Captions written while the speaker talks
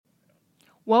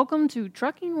Welcome to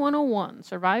Trucking 101,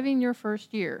 Surviving Your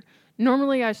First Year.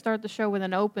 Normally I start the show with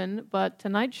an open, but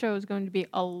tonight's show is going to be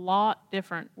a lot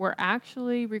different. We're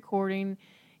actually recording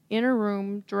in a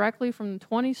room directly from the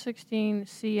 2016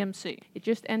 CMC. It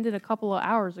just ended a couple of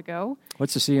hours ago.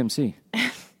 What's the CMC?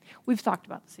 We've talked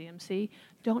about the CMC.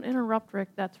 Don't interrupt, Rick.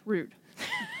 That's rude.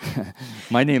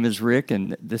 My name is Rick,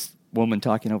 and this woman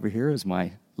talking over here is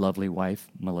my lovely wife,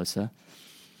 Melissa.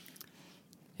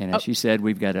 And as she said,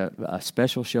 we've got a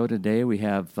special show today. We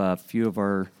have a few of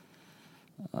our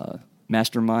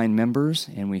mastermind members,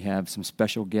 and we have some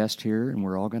special guests here, and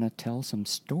we're all going to tell some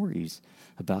stories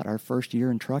about our first year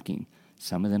in trucking.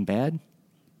 Some of them bad,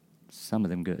 some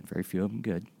of them good. Very few of them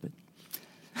good, but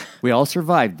we all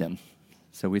survived them,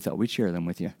 so we thought we'd share them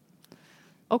with you.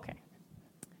 Okay.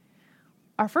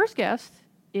 Our first guest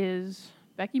is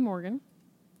Becky Morgan.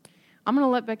 I'm going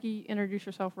to let Becky introduce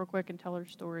herself real quick and tell her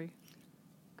story.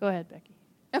 Go ahead, Becky.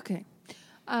 Okay.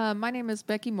 My name is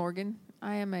Becky Morgan.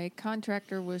 I am a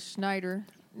contractor with Schneider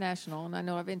National, and I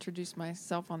know I've introduced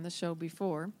myself on the show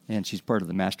before. And she's part of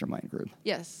the mastermind group.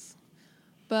 Yes.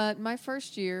 But my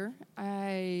first year,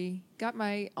 I got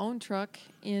my own truck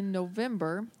in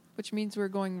November, which means we're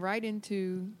going right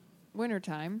into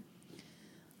wintertime.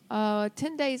 10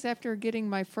 days after getting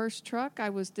my first truck, I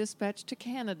was dispatched to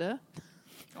Canada.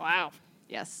 Wow.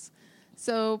 Yes.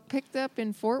 So picked up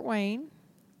in Fort Wayne,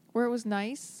 where it was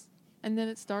nice, and then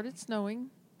it started snowing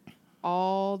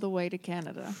all the way to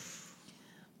Canada.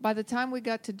 By the time we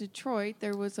got to Detroit,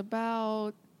 there was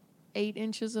about 8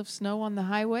 inches of snow on the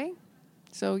highway.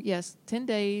 So, yes, 10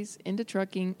 days into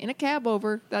trucking, in a cab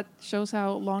over. That shows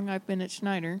how long I've been at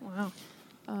Schneider.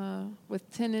 Wow. With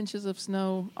 10 inches of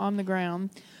snow on the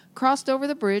ground. Crossed over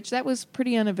the bridge. That was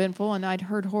pretty uneventful, and I'd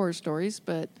heard horror stories,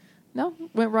 but no,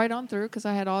 went right on through because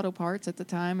I had auto parts at the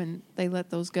time, and they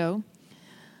let those go.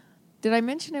 Did I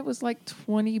mention it was like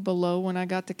 20 below when I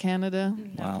got to Canada?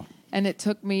 No. Wow. And it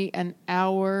took me an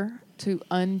hour to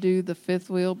undo the fifth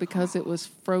wheel because it was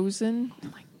frozen. Oh,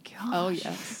 my gosh. Oh,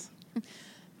 yes.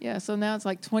 Yeah, so now it's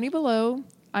like 20 below.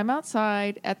 I'm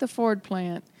outside at the Ford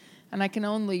plant, and I can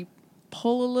only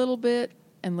pull a little bit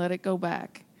and let it go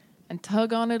back and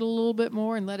tug on it a little bit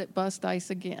more and let it bust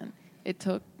ice again. It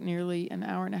took nearly an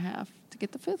hour and a half to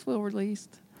get the fifth wheel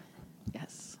released.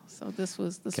 Yes. So this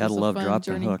was a Gotta fun drop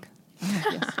journey. the hook.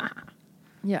 Yes.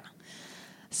 Yeah.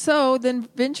 So then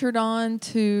ventured on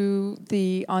to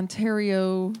the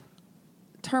Ontario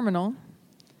terminal,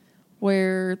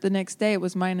 where the next day it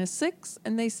was -6,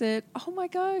 and they said, "Oh my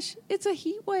gosh, it's a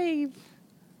heat wave."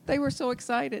 They were so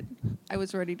excited. I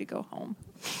was ready to go home.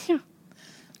 Yeah.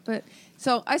 But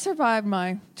so I survived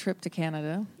my trip to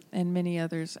Canada and many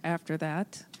others after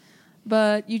that.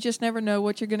 But you just never know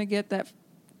what you're going to get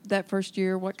that first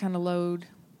year, what kind of load,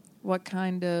 what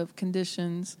kind of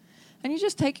conditions. And you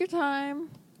just take your time,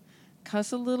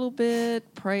 cuss a little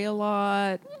bit, pray a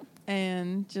lot,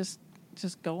 and just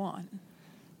go on.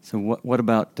 So what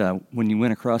about when you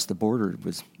went across the border?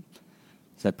 Is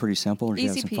that pretty simple, or did you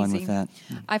have Easy some fun with peasy. that?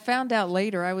 I found out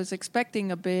later I was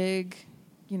expecting a big,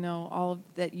 all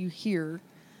that you hear,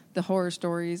 the horror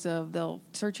stories of they'll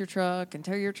search your truck and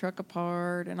tear your truck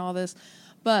apart and all this.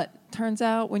 But turns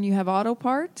out when you have auto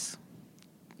parts,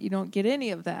 you don't get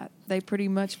any of that. They pretty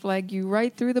much flag you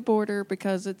right through the border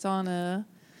because it's on a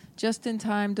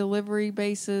just-in-time delivery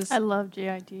basis. I love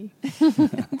GIT.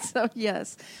 So,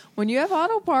 yes, when you have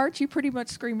auto parts, you pretty much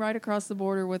scream right across the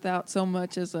border without so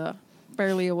much as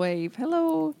barely a wave.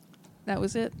 Hello. That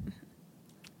was it.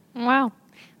 Wow.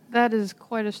 That is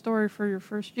quite a story for your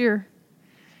first year.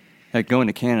 Going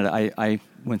to Canada, I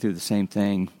went through the same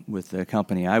thing with the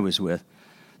company I was with.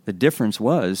 The difference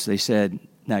was they said,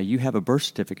 "Now you have a birth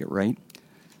certificate, right?"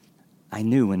 I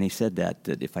knew when they said that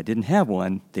if I didn't have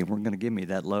one, they weren't going to give me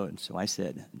that load. So I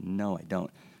said, "No, I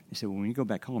don't." They said, "Well, when you go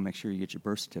back home, make sure you get your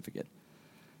birth certificate."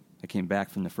 I came back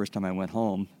from the first time I went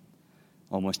home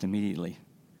almost immediately.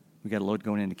 "We got a load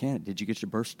going into Canada. Did you get your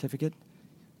birth certificate?"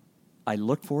 I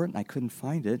looked for it, and I couldn't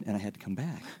find it, and I had to come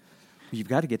back. "Well, you've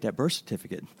got to get that birth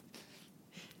certificate."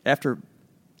 After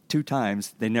 2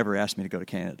 times, they never asked me to go to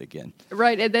Canada again.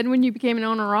 Right, and then when you became an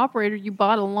owner-operator, you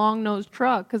bought a long-nosed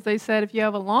truck because they said if you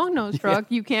have a long-nosed truck,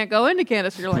 you can't go into Canada.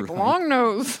 So you're like, Right.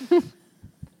 long-nose.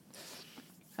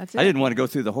 That's it. I didn't want to go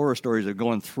through the horror stories of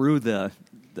going through the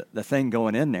thing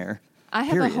going in there. I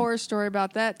have period. a horror story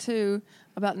about that, too,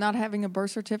 about not having a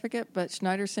birth certificate, but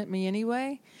Schneider sent me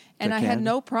anyway. And To I had Canada?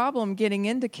 no problem getting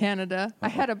into Canada. I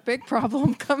had a big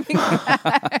problem coming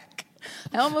back.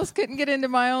 I almost couldn't get into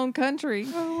my own country.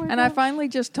 Oh, my and I gosh. finally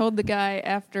just told the guy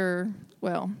after,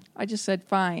 I just said,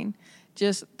 fine.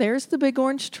 Just, there's the big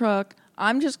orange truck.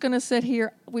 I'm just going to sit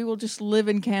here. We will just live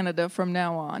in Canada from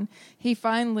now on. He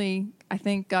finally, I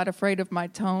think, got afraid of my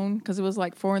tone because it was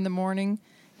like 4 a.m.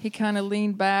 He kind of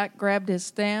leaned back, grabbed his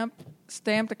stamp,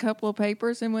 stamped a couple of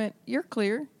papers, and went, "You're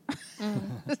clear."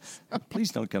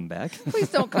 Please don't come back. Please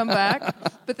don't come back.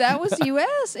 But that was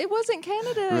U.S. It wasn't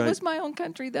Canada. Right. It was my own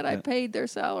country that I paid their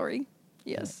salary.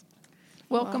 Yes.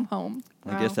 Welcome home.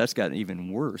 I guess that's gotten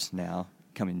even worse now,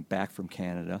 coming back from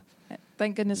Canada.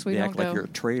 Thank goodness we They don't act go. like you're a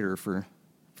traitor for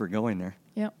going there.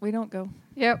 Yeah, we don't go.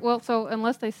 Yeah, well, so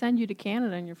unless they send you to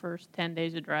Canada in your first 10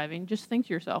 days of driving, just think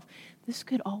to yourself, this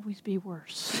could always be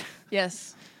worse.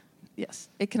 Yes. Yes.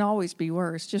 It can always be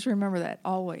worse. Just remember that.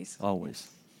 Always.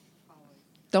 Always.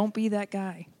 Don't be that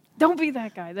guy. Don't be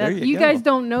that guy. There you You go. guys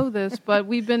don't know this, but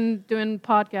we've been doing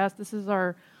podcasts. This is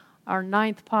our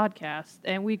 9th podcast,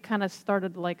 and we kind of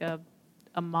started like a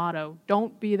motto.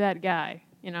 Don't be that guy,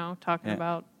 talking Yeah.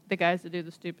 about the guys that do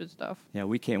the stupid stuff. Yeah,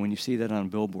 we can't. When you see that on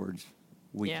billboards,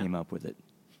 we Yeah. came up with it.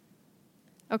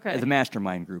 Okay. The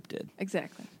mastermind group did.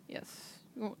 Exactly. Yes.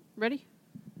 Ready?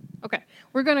 Okay.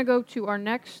 We're going to go to our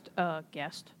next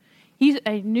guest. He's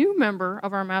a new member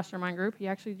of our mastermind group. He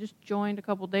actually just joined a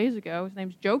couple days ago. His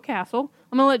name's Joe Castle.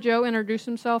 I'm going to let Joe introduce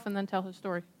himself and then tell his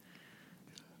story.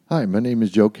 Hi, my name is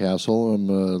Joe Castle. I'm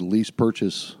a lease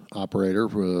purchase operator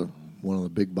for one of the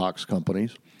big box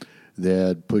companies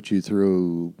that put you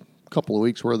through a couple of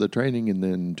weeks worth of training and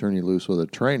then turn you loose with a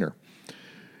trainer.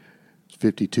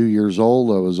 52 years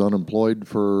old. I was unemployed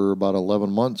for about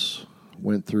 11 months.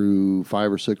 Went through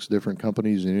 5 or 6 different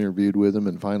companies and interviewed with them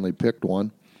and finally picked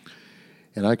one.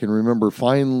 And I can remember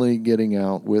finally getting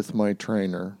out with my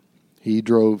trainer. He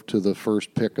drove to the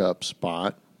first pickup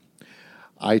spot.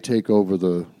 I take over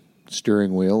the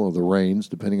steering wheel or the reins,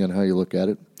 depending on how you look at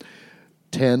it.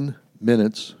 10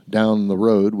 minutes down the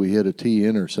road, we hit a T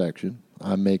intersection.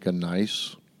 I make a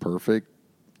nice, perfect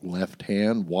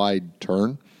left-hand wide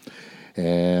turn.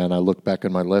 And I look back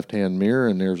in my left-hand mirror,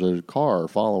 and there's a car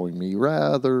following me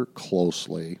rather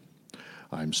closely.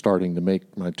 I'm starting to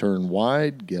make my turn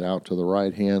wide, get out to the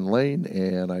right-hand lane,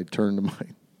 and I turn to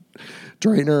my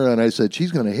trainer, and I said,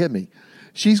 "She's going to hit me.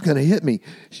 She's going to hit me."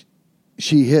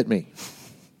 She hit me.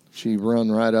 She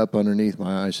run right up underneath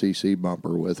my ICC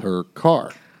bumper with her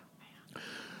car.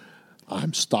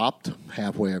 I'm stopped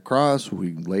halfway across.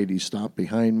 Ladies stop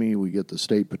behind me. We get the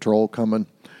state patrol coming.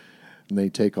 And they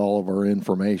take all of our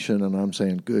information, and I'm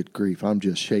saying, good grief, I'm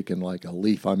just shaking like a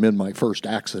leaf. I'm in my first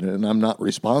accident, and I'm not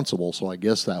responsible, so I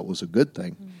guess that was a good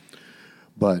thing.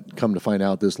 But come to find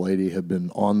out, this lady had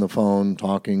been on the phone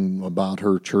talking about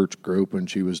her church group, and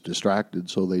she was distracted,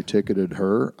 so they ticketed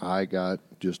her. I got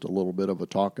just a little bit of a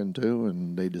talking to,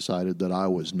 and they decided that I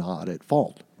was not at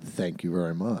fault. Thank you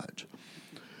very much.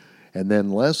 And then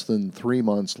less than 3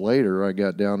 months later, I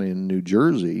got down in New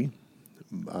Jersey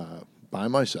by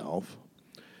myself,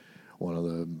 one of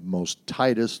the most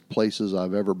tightest places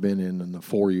I've ever been in the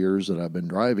 4 years that I've been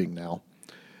driving now.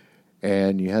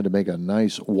 And you had to make a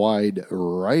nice wide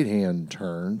right-hand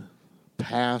turn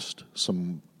past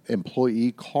some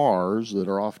employee cars that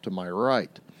are off to my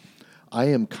right. I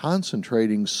am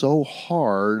concentrating so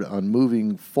hard on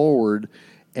moving forward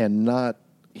and not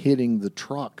hitting the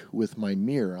truck with my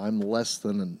mirror. I'm less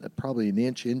than probably an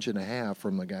inch and a half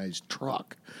from the guy's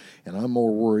truck. And I'm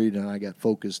more worried, and I got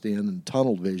focused in and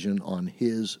tunnel vision on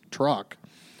his truck.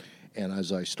 And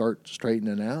as I start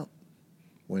straightening out,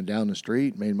 went down the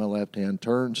street, made my left-hand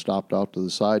turn, stopped off to the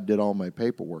side, did all my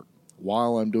paperwork.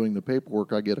 While I'm doing the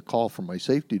paperwork, I get a call from my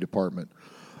safety department.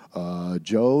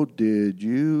 Joe, did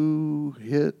you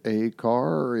hit a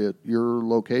car at your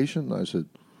location? I said,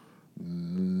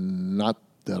 not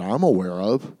that I'm aware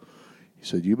of. He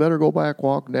said, you better go back,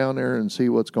 walk down there and see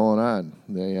what's going on.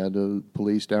 They had the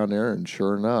police down there, and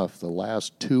sure enough, the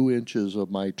last 2 inches of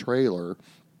my trailer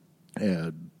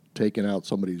had taken out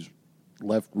somebody's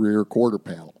left rear quarter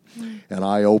panel. And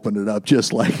I opened it up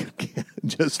just like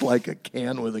a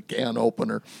can with a can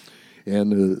opener.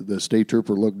 And the state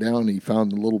trooper looked down, and he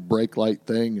found the little brake light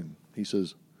thing, and he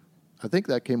says, I think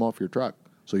that came off your truck,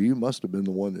 so you must have been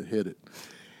the one that hit it.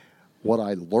 What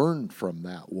I learned from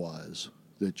that was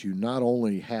that you not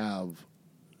only have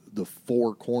the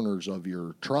 4 corners of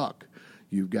your truck,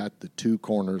 you've got the 2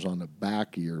 corners on the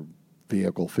back of your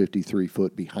vehicle 53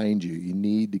 foot behind you. You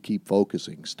need to keep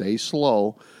focusing. Stay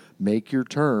slow, make your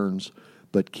turns,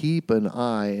 but keep an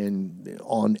eye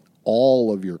on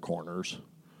all of your corners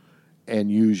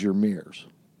and use your mirrors.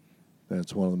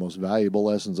 That's one of the most valuable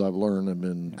lessons I've learned. I've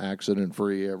been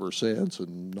accident-free ever since,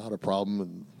 and not a problem.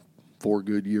 And 4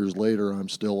 good years later, I'm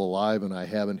still alive, and I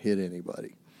haven't hit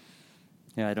anybody.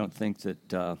 Yeah, I don't think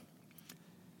that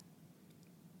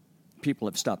people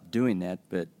have stopped doing that,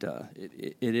 but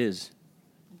it's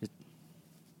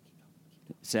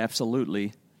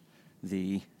absolutely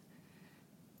the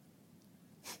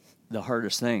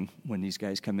hardest thing when these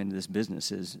guys come into this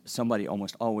business is somebody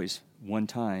almost always one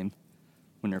time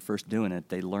when they're first doing it,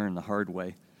 they learn the hard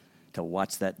way to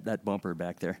watch that bumper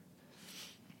back there.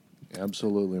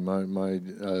 Absolutely.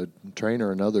 My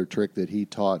trainer, another trick that he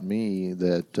taught me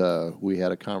that we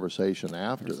had a conversation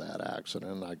after that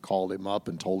accident. I called him up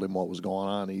and told him what was going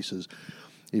on. He says,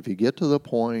 if you get to the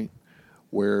point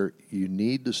where you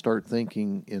need to start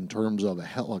thinking in terms of a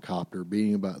helicopter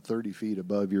being about 30 feet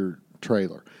above your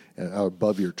trailer,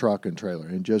 above your truck and trailer,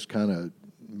 and just kind of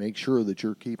make sure that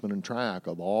you're keeping in track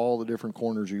of all the different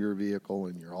corners of your vehicle,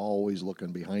 and you're always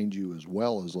looking behind you as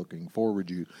well as looking forward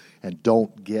you, and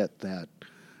don't get that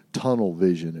tunnel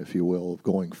vision, if you will, of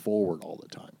going forward all the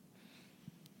time.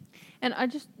 And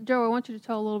Joe, I want you to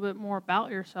tell a little bit more about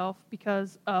yourself,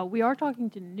 because we are talking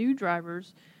to new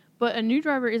drivers, but a new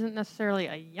driver isn't necessarily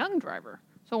a young driver.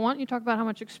 So why don't you talk about how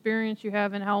much experience you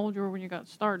have and how old you were when you got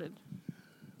started?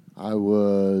 I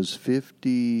was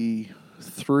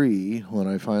 53 when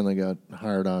I finally got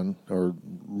hired on or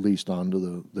leased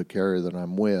onto the carrier that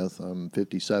I'm with. I'm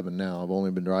 57 now. I've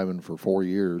only been driving for 4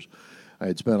 years. I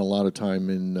had spent a lot of time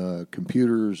in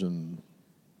computers and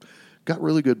got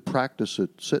really good practice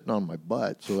at sitting on my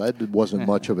butt, so that wasn't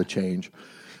much of a change.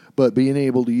 But being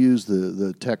able to use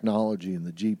the technology and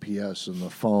the GPS and the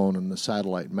phone and the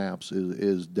satellite maps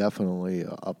is definitely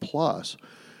a plus.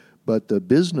 But the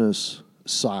business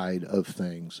side of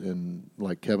things, and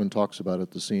like Kevin talks about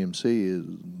at the CMC, is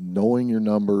knowing your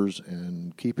numbers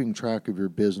and keeping track of your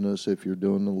business if you're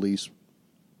doing the lease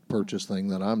purchase thing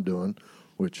that I'm doing,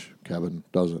 which Kevin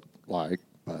doesn't like,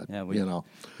 but yeah,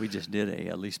 we just did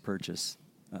a lease purchase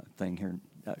thing here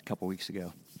a couple weeks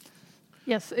ago.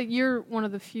 Yes, you're one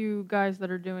of the few guys that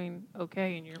are doing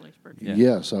okay in your lease purchase. Yeah.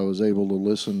 Yes, I was able to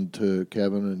listen to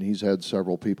Kevin, and he's had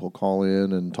several people call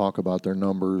in and talk about their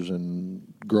numbers and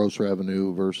gross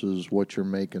revenue versus what you're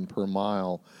making per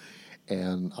mile.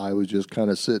 And I was just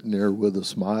kind of sitting there with a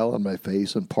smile on my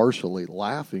face and partially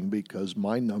laughing because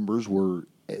my numbers were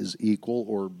as equal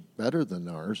or better than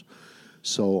ours.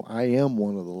 So I am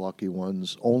one of the lucky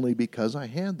ones only because I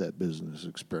had that business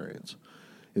experience.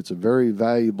 It's a very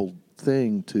valuable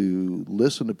thing to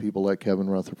listen to people like Kevin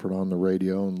Rutherford on the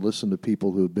radio and listen to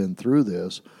people who have been through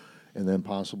this and then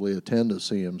possibly attend a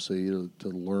CMC to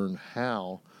learn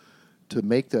how to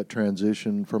make that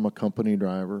transition from a company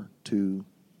driver to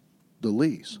the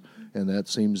lease. And that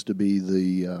seems to be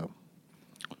the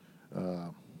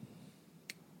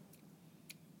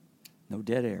no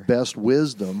dead air. Best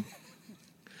wisdom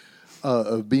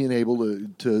of being able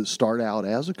to start out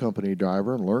as a company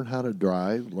driver and learn how to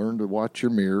drive, learn to watch your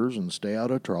mirrors and stay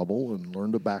out of trouble, and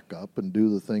learn to back up and do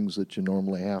the things that you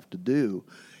normally have to do,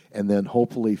 and then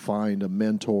hopefully find a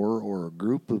mentor or a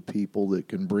group of people that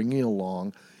can bring you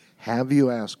along, have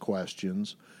you ask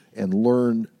questions, and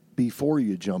learn before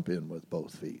you jump in with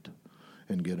both feet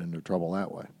and get into trouble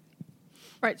that way.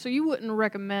 Right, so you wouldn't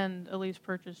recommend a lease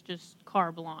purchase just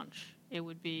carte blanche. It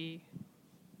would be...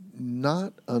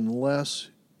 Not unless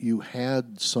you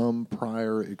had some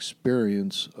prior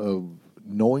experience of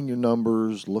knowing your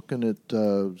numbers, looking at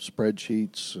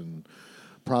spreadsheets and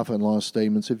profit and loss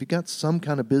statements. If you got some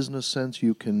kind of business sense,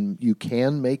 you can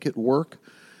make it work.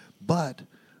 But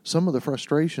some of the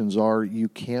frustrations are you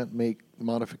can't make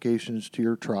modifications to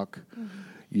your truck. Mm-hmm.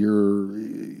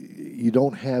 You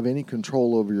don't have any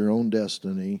control over your own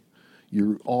destiny.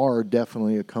 You are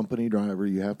definitely a company driver.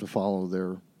 You have to follow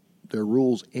their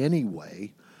rules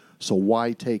anyway, so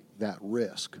why take that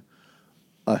risk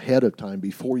ahead of time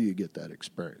before you get that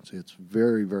experience? It's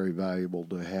very, very valuable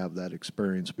to have that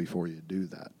experience before you do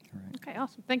that. Right. Okay,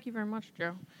 awesome. Thank you very much,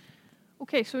 Joe.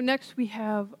 Okay, so next we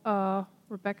have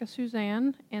Rebecca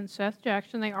Suzanne and Seth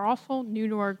Jackson. They are also new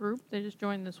to our group. They just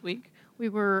joined this week. We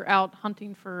were out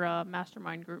hunting for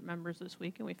mastermind group members this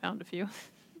week, and we found a few.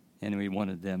 And we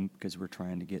wanted them because we're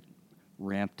trying to get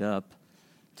ramped up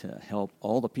to help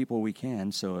all the people we can.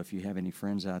 So if you have any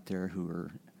friends out there who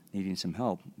are needing some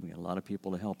help, we got a lot of people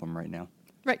to help them right now.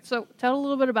 Right, so tell a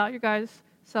little bit about your guys'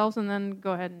 selves and then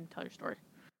go ahead and tell your story.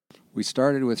 We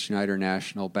started with Schneider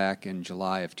National back in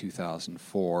July of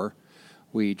 2004.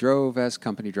 We drove as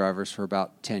company drivers for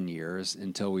about 10 years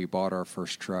until we bought our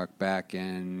first truck back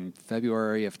in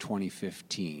February of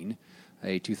 2015,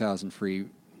 a 2003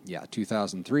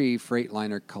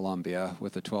 Freightliner Columbia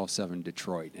with a 12.7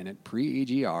 Detroit in it,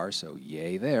 pre-EGR, so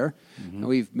yay there. Mm-hmm. And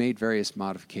we've made various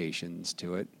modifications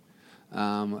to it.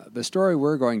 The story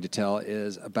we're going to tell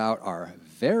is about our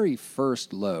very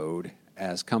first load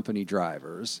as company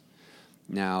drivers.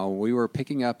 Now, we were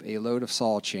picking up a load of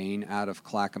saw chain out of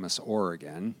Clackamas,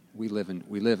 Oregon. We live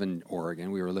in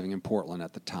Oregon. We were living in Portland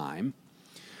at the time.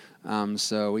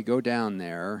 So we go down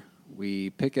there,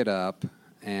 we pick it up,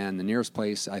 and the nearest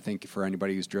place, I think for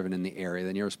anybody who's driven in the area,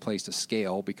 the nearest place to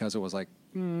scale, because it was like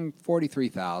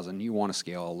 43,000, you want to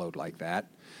scale a load like that.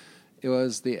 It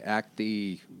was the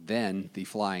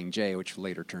Flying J, which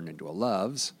later turned into a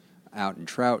Love's, out in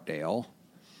Troutdale.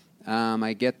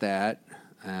 I get that,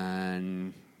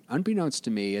 and unbeknownst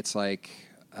to me, it's like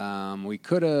we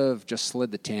could have just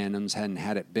slid the tandems hadn't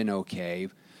had it been okay,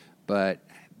 but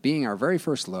being our very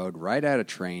first load right out of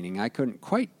training, I didn't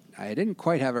quite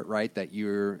have it right that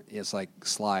it's like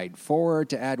slide forward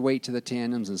to add weight to the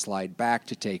tandems and slide back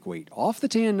to take weight off the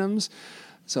tandems.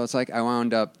 So it's like I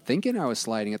wound up thinking I was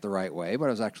sliding it the right way, but I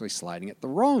was actually sliding it the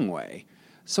wrong way.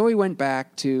 So we went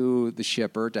back to the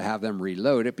shipper to have them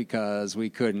reload it because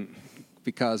we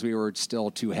were still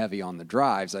too heavy on the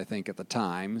drives, I think, at the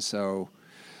time. So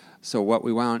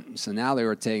now they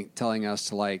were telling us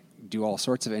to like do all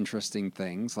sorts of interesting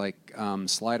things, like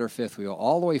slide our fifth wheel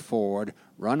all the way forward,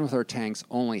 run with our tanks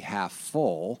only half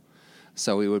full,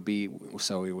 so we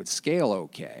would scale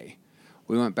okay.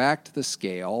 We went back to the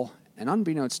scale, and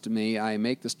unbeknownst to me, I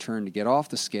make this turn to get off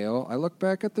the scale. I look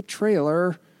back at the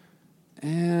trailer,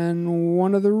 and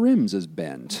one of the rims is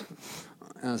bent.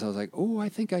 And so I was like, "Oh, I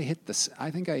think I hit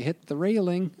the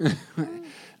railing."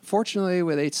 Fortunately,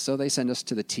 they send us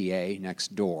to the TA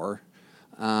next door.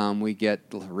 We get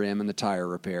the rim and the tire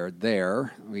repaired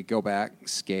there. We go back,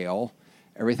 scale.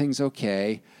 Everything's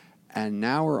okay, and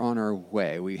now we're on our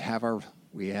way. We have our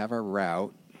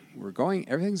route.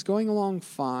 Everything's going along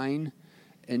fine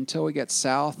until we get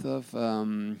south of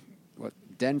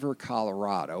Denver,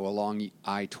 Colorado, along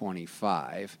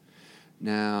I-25.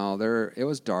 Now it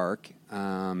was dark,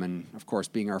 and of course,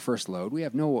 being our first load, we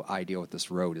have no idea what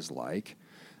this road is like.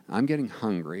 I'm getting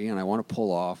hungry, and I want to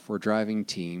pull off. We're driving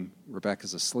team.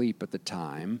 Rebecca's asleep at the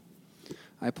time.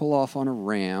 I pull off on a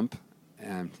ramp,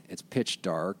 and it's pitch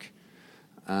dark,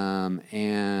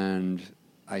 and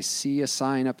I see a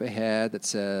sign up ahead that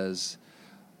says,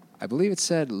 I believe it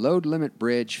said, load limit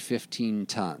bridge 15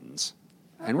 tons.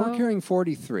 And we're carrying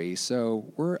 43, so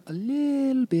we're a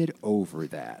little bit over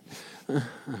that.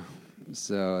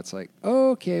 So it's like,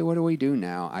 okay, what do we do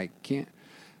now? I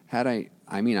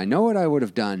know what I would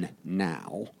have done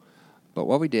now, but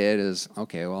what we did is,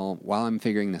 okay, well, while I'm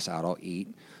figuring this out, I'll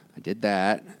eat. I did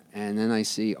that, and then I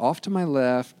see off to my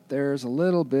left, there's a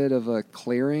little bit of a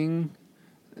clearing.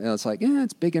 It's like,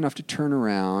 it's big enough to turn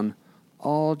around.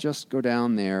 I'll just go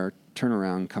down there, turn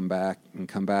around, come back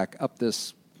up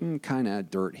this kind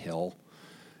of dirt hill.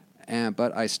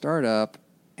 But I start up,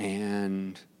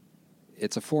 and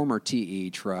it's a former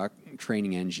TE truck,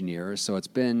 training engineer, so it's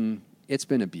been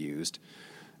abused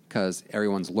because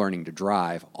everyone's learning to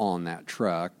drive on that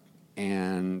truck,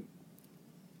 and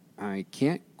I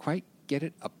can't quite get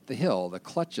it up the hill. The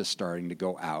clutch is starting to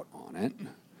go out on it.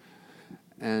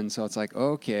 And so it's like,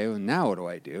 okay, well, now what do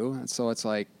I do? And so it's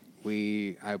like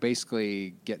I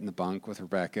basically get in the bunk with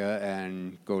Rebecca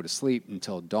and go to sleep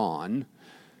until dawn.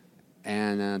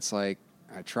 And then it's like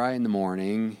I try in the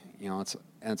morning, it's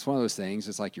one of those things.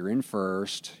 It's like you're in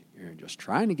first, you're just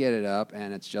trying to get it up,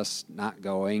 and it's just not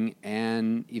going,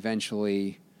 and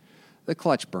eventually the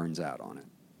clutch burns out on it.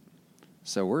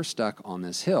 So we're stuck on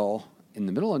this hill in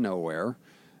the middle of nowhere,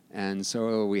 and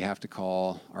so we have to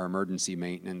call our emergency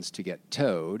maintenance to get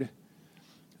towed.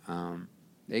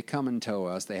 They come and tow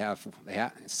us.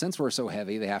 Since we're so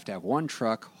heavy, they have to have one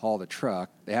truck haul the truck.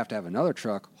 They have to have another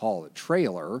truck haul the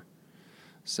trailer.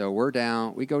 So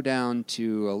we go down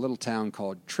to a little town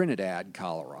called Trinidad,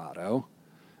 Colorado.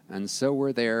 And so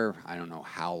we're there, I don't know,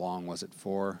 how long was it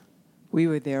for? We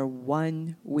were there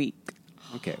 1 week.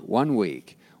 Okay, 1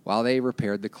 week, while they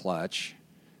repaired the clutch.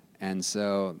 And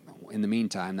so in the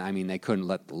meantime, they couldn't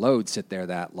let the load sit there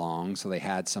that long, so they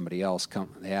had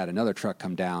they had another truck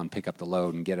come down, pick up the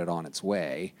load, and get it on its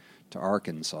way to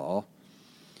Arkansas.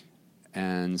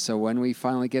 And so when we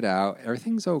finally get out,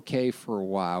 everything's okay for a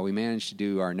while. We managed to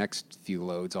do our next few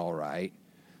loads all right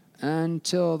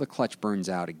until the clutch burns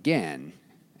out again.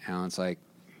 And it's like,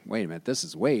 wait a minute, this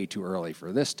is way too early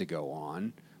for this to go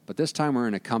on. But this time we're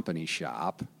in a company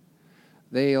shop.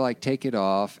 They take it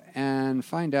off and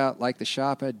find out the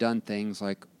shop had done things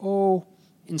like,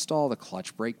 install the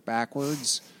clutch brake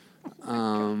backwards.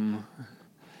 And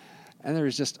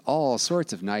there's just all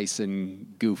sorts of nice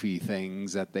and goofy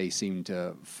things that they seem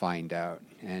to find out.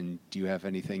 And do you have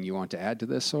anything you want to add to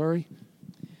this, Sori?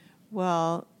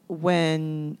 Well,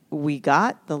 when we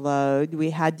got the load,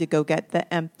 we had to go get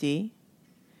the empty.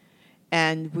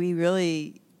 And we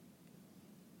really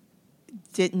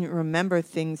didn't remember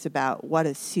things about what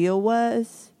a seal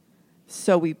was.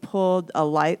 So we pulled a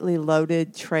lightly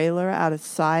loaded trailer out of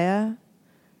Saya.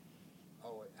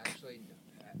 Oh,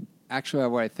 actually,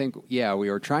 what I think, we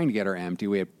were trying to get her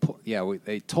empty.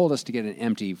 They told us to get it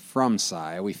empty from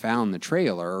Saya. We found the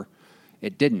trailer.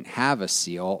 It didn't have a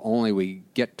seal. Only we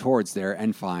get towards there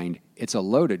and find it's a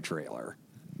loaded trailer.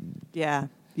 Yeah.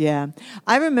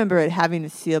 I remember it having a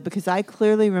seal because I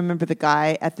clearly remember the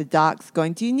guy at the docks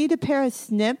going, "Do you need a pair of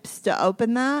snips to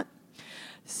open that?"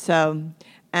 So,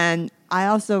 and I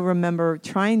also remember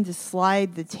trying to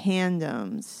slide the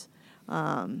tandems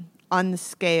on the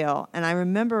scale. And I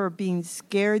remember being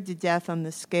scared to death on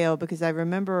the scale because I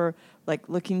remember like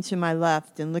looking to my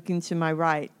left and looking to my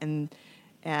right and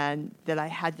that I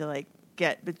had to like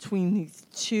get between these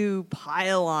two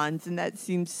pylons, and that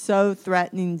seemed so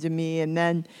threatening to me. And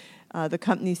then the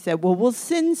company said, "Well, we'll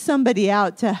send somebody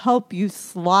out to help you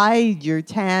slide your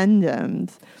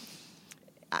tandems."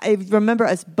 I remember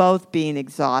us both being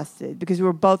exhausted because we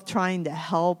were both trying to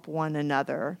help one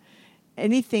another.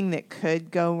 Anything that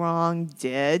could go wrong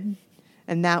did,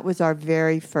 and that was our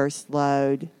very first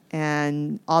load.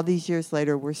 And all these years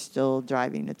later, we're still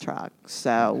driving a truck.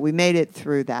 So we made it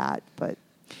through that, but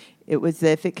it was,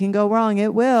 if it can go wrong,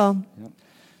 it will. Yep.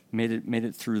 Made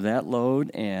it through that load,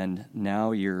 and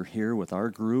now you're here with our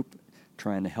group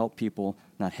trying to help people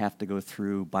not have to go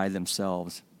through by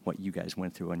themselves what you guys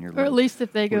went through on your load. Or at least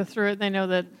if they go through it, they know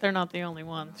that they're not the only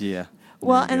ones. Yeah.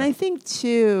 Well, and I think,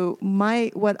 too,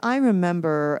 what I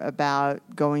remember about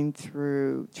going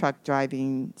through truck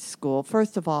driving school,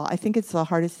 first of all, I think it's the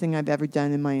hardest thing I've ever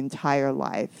done in my entire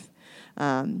life.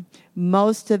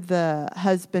 Most of the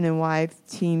husband and wife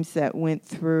teams that went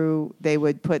through, they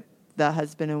would put the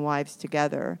husband and wives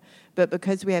together. But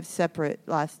because we have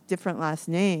different last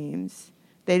names,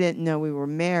 they didn't know we were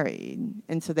married.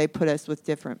 And so they put us with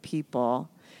different people.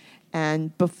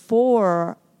 And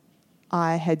before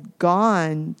I had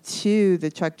gone to the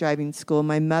truck driving school,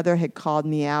 my mother had called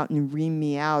me out and reamed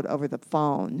me out over the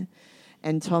phone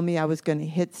and told me I was going to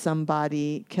hit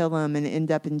somebody, kill them, and end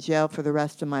up in jail for the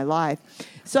rest of my life.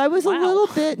 So I was a little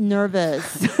bit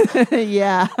nervous.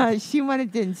 Yeah, she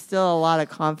wanted to instill a lot of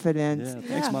confidence. Yeah,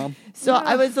 thanks, Mom. So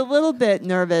I was a little bit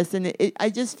nervous, and I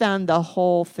just found the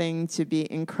whole thing to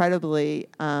be incredibly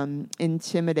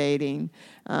intimidating.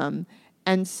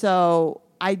 And so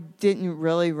I didn't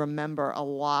really remember a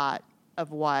lot of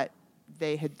what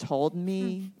they had told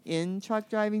me in truck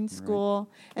driving school.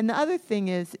 Right. And the other thing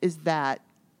is that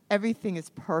everything is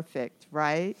perfect,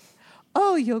 right?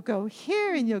 Oh, you'll go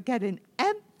here and you'll get an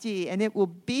empty and it will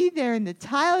be there and the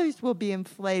tires will be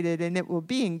inflated and it will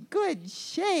be in good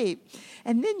shape.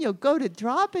 And then you'll go to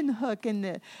drop and hook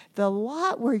and the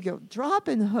lot where you'll drop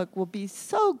and hook will be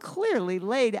so clearly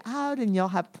laid out and you'll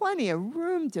have plenty of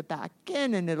room to back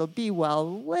in and it'll be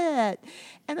well lit.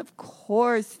 And of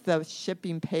course the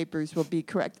shipping papers will be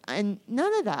correct. And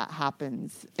none of that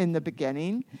happens in the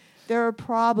beginning. There are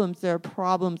problems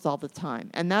all the time.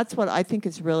 And that's what I think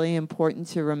is really important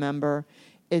to remember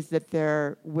is that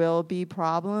there will be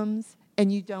problems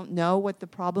and you don't know what the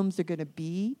problems are going to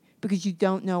be because you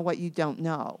don't know what you don't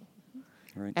know.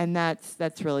 Right. And that's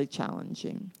really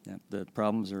challenging. Yeah, the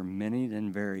problems are many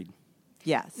and varied.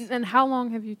 Yes. And how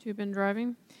long have you two been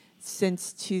driving?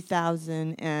 Since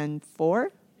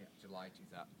 2004. Yeah,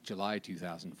 July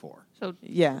 2004. So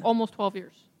yeah, almost 12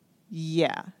 years.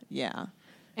 Yeah.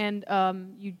 And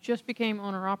you just became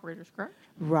owner-operators, correct?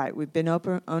 Right. We've been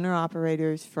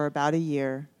owner-operators for about a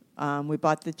year. We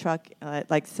bought the truck,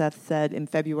 like Seth said, in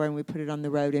February, and we put it on the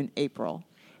road in April.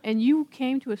 And you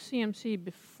came to a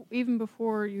CMC even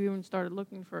before you even started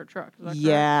looking for a truck, is that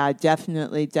correct?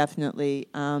 Definitely.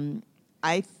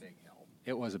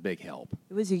 It was a big help.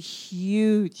 It was a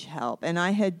huge help. And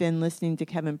I had been listening to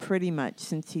Kevin pretty much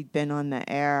since he'd been on the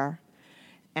air.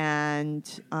 And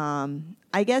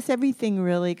I guess everything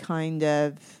really kind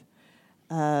of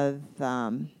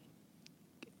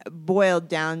boiled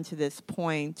down to this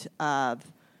point of,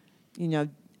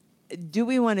 do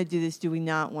we want to do this? Do we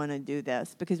not want to do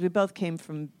this? Because we both came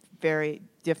from very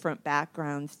different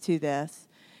backgrounds to this.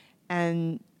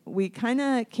 And we kind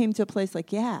of came to a place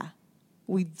like, yeah,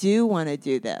 we do want to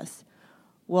do this.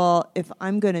 Well, if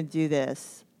I'm going to do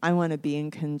this, I want to be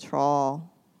in control.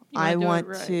 I want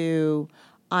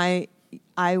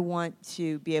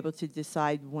to be able to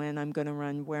decide when I'm going to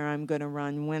run, where I'm going to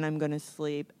run, when I'm going to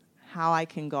sleep, how I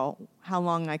can go, how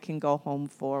long I can go home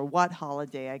for, what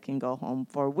holiday I can go home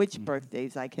for, which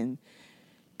birthdays I can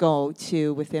go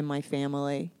to within my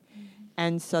family.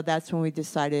 And so that's when we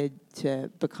decided to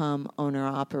become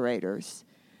owner-operators.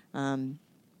 And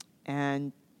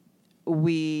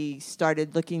we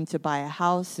started looking to buy a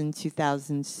house in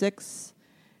 2006.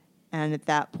 And at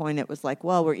that point, it was like,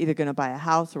 well, we're either going to buy a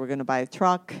house or we're going to buy a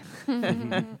truck.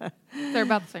 They're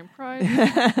about the same price.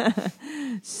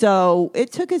 So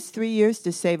it took us 3 years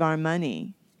to save our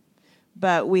money.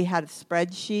 But we had a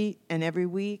spreadsheet, and every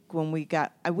week when we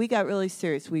got really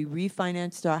serious. We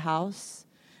refinanced our house.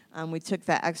 We took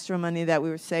that extra money that we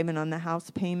were saving on the house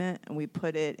payment, and we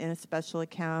put it in a special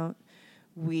account.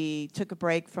 We took a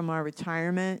break from our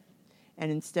retirement,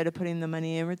 and instead of putting the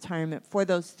money in retirement for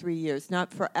those 3 years,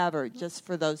 not forever, just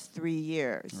for those 3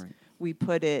 years, Right. we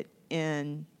put it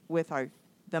in with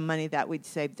the money that we'd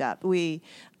saved up. We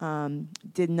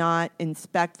did not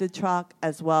inspect the truck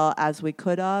as well as we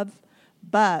could have,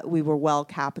 but we were well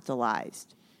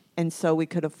capitalized, and so we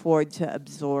could afford to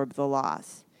absorb the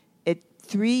loss.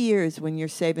 3 years when you're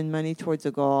saving money towards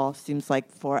a goal seems like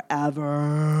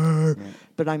forever, Right.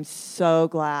 but I'm so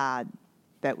glad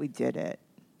that we did it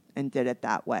and did it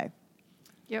that way.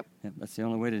 Yep. Yeah, that's the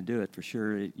only way to do it for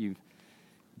sure.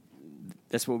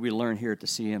 That's what we learned here at the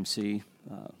CMC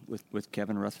with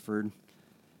Kevin Rutherford,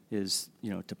 is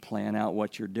to plan out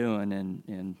what you're doing,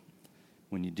 and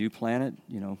when you do plan it,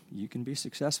 you can be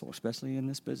successful, especially in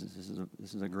this business.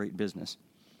 This is a great business.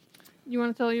 You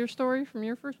want to tell your story from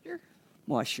your first year?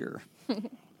 Well, sure.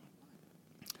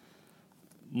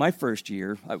 My first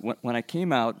year, when I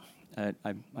came out,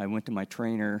 I went to my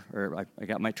trainer, or I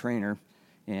got my trainer,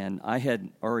 and I had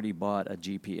already bought a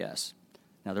GPS.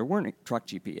 Now, there weren't truck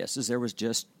GPSs. There was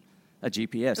just a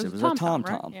GPS. It was a TomTom.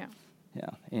 Right? Yeah. Yeah.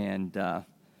 And,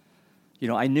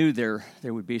 I knew there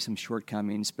would be some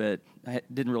shortcomings, but I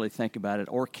didn't really think about it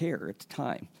or care at the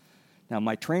time. Now,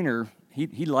 my trainer,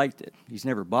 he liked it. He's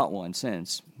never bought one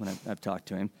since when I've talked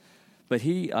to him. But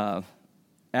he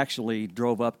actually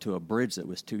drove up to a bridge that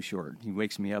was too short. He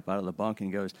wakes me up out of the bunk and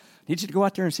he goes, I need you to go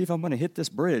out there and see if I'm going to hit this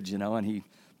bridge, and he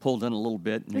pulled in a little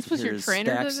bit. And This was your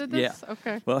trainer that did this? Yeah.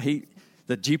 Okay. Well,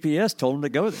 the GPS told him to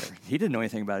go there. He didn't know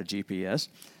anything about a GPS.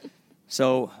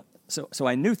 So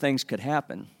I knew things could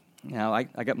happen. Now, I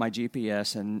got my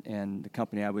GPS, and the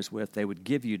company I was with, they would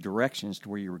give you directions to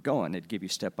where you were going. They'd give you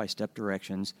step-by-step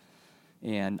directions.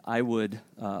 And I would,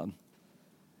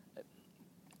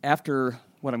 after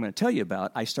what I'm going to tell you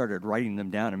about, I started writing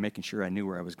them down and making sure I knew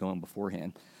where I was going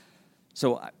beforehand.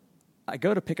 So I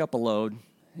go to pick up a load,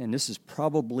 and this is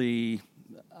probably,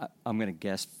 I'm going to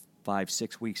guess,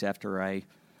 5-6 weeks after I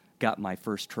got my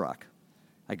first truck.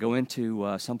 I go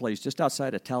into someplace just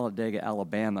outside of Talladega,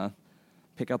 Alabama,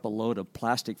 pick up a load of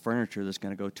plastic furniture that's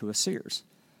going to go to a Sears.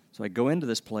 So I go into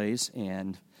this place,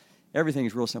 and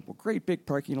everything's real simple. Great big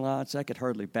parking lots. I could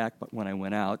hardly back when I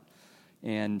went out,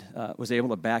 and was able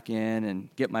to back in and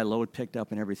get my load picked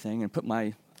up and everything, and put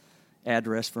my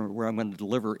address for where I'm going to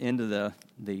deliver into the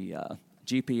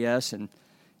GPS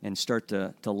and start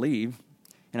to leave.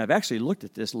 And I've actually looked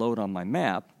at this load on my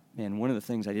map, and one of the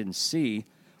things I didn't see,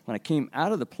 when I came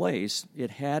out of the place,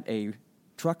 it had a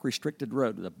truck restricted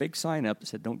road with a big sign up that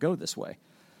said, don't go this way.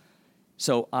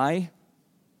 So I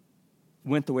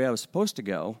went the way I was supposed to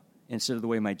go instead of the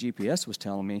way my GPS was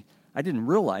telling me. I didn't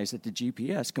realize that the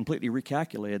GPS completely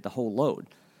recalculated the whole load.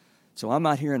 So I'm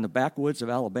out here in the backwoods of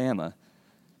Alabama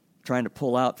trying to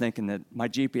pull out, thinking that my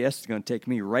GPS is going to take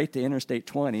me right to Interstate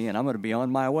 20, and I'm going to be on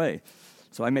my way.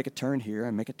 So I make a turn here,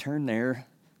 I make a turn there.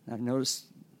 I've noticed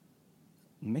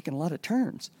I'm making a lot of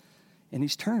turns. And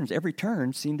these turns, every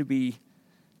turn, seem to be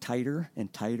tighter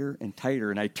and tighter and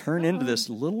tighter. And I turn into this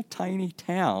little tiny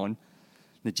town.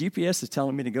 The GPS is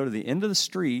telling me to go to the end of the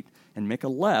street and make a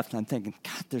left. I'm thinking,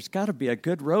 God, there's got to be a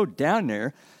good road down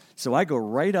there. So I go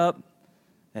right up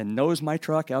and nose my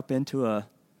truck up into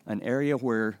an area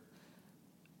where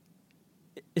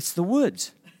it's the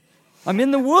woods. I'm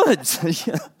in the woods.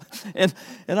 and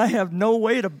I have no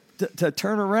way to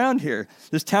turn around here.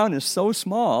 This town is so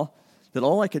small that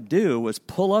all I could do was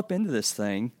pull up into this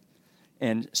thing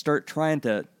and start trying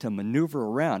to maneuver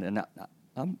around. And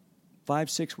I'm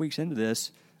 5-6 weeks into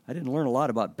this. I didn't learn a lot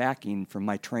about backing from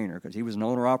my trainer because he was an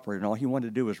owner-operator, and all he wanted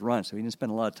to do was run, so he didn't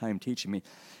spend a lot of time teaching me.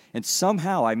 And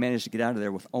somehow I managed to get out of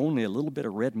there with only a little bit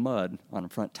of red mud on the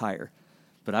front tire.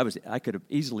 But I could have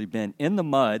easily been in the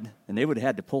mud, and they would have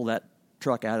had to pull that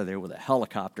truck out of there with a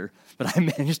helicopter. But I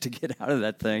managed to get out of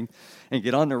that thing and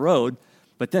get on the road.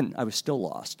 But then I was still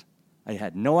lost. I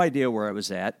had no idea where I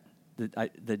was at.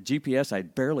 The GPS I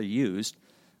barely used.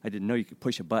 I didn't know you could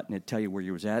push a button and tell you where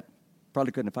you was at.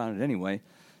 Probably couldn't have found it anyway.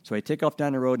 So I take off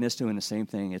down the road, and it's doing the same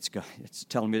thing. It's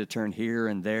telling me to turn here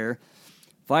and there.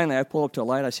 Finally, I pull up to a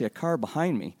light. I see a car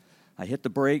behind me. I hit the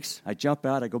brakes. I jump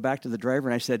out. I go back to the driver,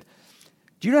 and I said,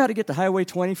 do you know how to get to Highway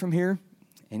 20 from here?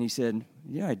 And he said,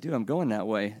 yeah, I do. I'm going that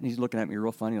way. And he's looking at me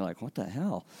real funny, like, what the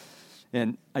hell?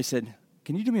 And I said,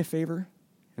 can you do me a favor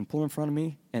and pull in front of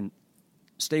me and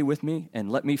stay with me and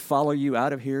let me follow you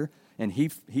out of here? And he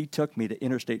took me to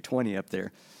Interstate 20 up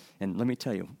there. And let me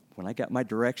tell you, when I got my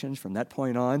directions from that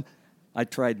point on, I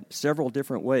tried several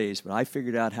different ways, but I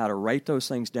figured out how to write those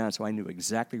things down so I knew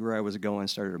exactly where I was going,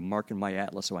 started marking my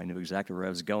atlas so I knew exactly where I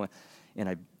was going. And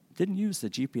I didn't use the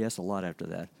GPS a lot after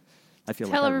that. I feel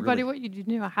Tell like everybody what you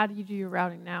do. How do you do your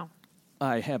routing now?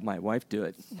 I have my wife do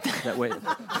it. That way.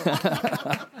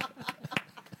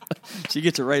 She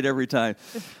gets it right every time.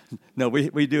 No,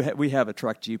 we have a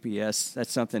truck GPS.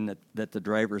 That's something that the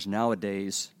drivers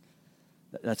nowadays,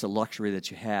 that's a luxury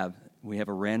that you have. We have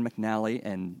a Rand McNally,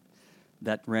 and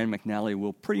that Rand McNally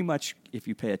will pretty much, if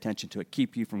you pay attention to it,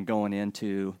 keep you from going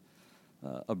into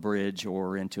a bridge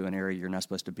or into an area you're not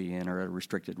supposed to be in or a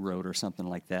restricted road or something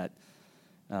like that.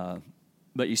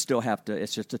 But you still have to,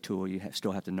 it's just a tool. You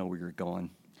still have to know where you're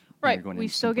going. Right. We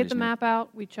still get the map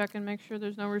out. We check and make sure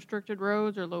there's no restricted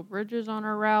roads or low bridges on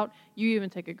our route. You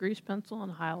even take a grease pencil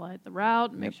and highlight the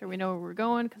route and make sure we know where we're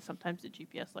going, because sometimes the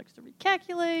GPS likes to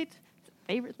recalculate. It's a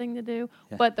favorite thing to do.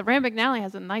 Yeah. But the Rand McNally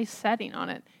has a nice setting on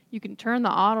it. You can turn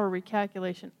the auto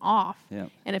recalculation off,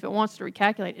 and if it wants to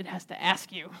recalculate, it has to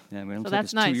ask you. Yeah, it'll take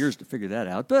us 2 years to figure that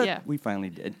out, but we finally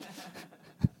did.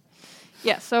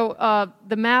 Yeah, so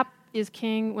the map is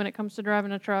king when it comes to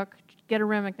driving a truck. Get a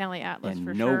Rand McNally Atlas and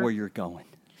for know sure. where you're going.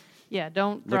 Yeah,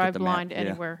 don't drive blind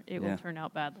anywhere. It will turn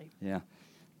out badly. Yeah.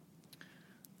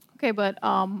 Okay, but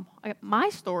my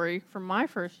story from my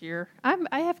first year,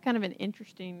 I have kind of an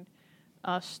interesting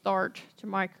start to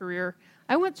my career.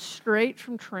 I went straight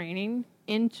from training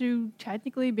into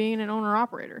technically being an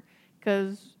owner-operator,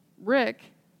 because Rick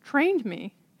trained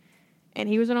me, and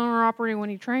he was an owner-operator when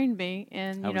he trained me.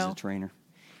 And I was a trainer.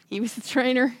 He was the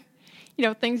trainer.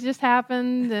 Things just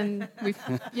happened, and we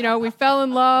fell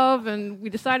in love, and we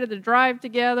decided to drive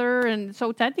together. And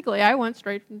so technically, I went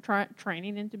straight from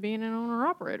training into being an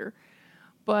owner-operator.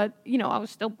 But, I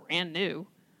was still brand new.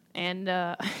 And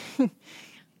I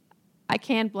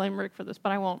can blame Rick for this,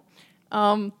 but I won't.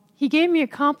 He gave me a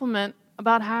compliment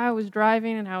about how I was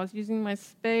driving and how I was using my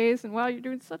space, and wow, you're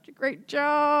doing such a great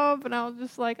job. And I was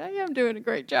just like, I am doing a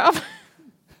great job.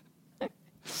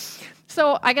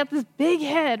 So I got this big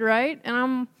head, right? And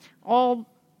I'm all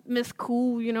Miss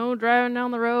Cool, driving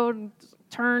down the road, and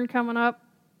turn coming up,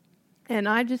 and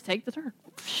I just take the turn.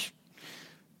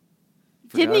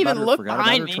 Didn't even look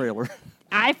behind me. Trailer.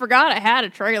 I forgot I had a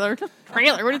trailer.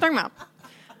 Trailer? What are you talking about?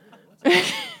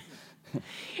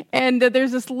 And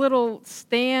there's this little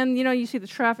stand. You see the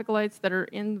traffic lights that are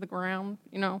in the ground,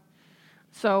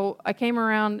 So I came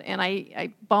around, and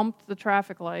I bumped the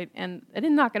traffic light, and I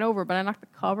didn't knock it over, but I knocked the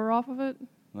cover off of it.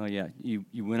 Well, yeah, you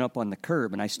went up on the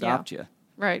curb, and I stopped you.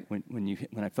 Right. When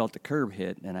I felt the curb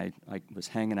hit, and I was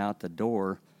hanging out the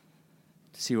door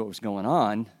to see what was going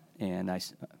on, and I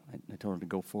told her to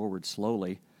go forward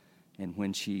slowly, and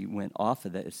when she went off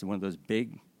of that, it's one of those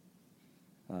big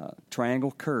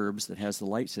triangle curbs that has the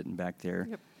light sitting back there.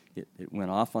 Yep. It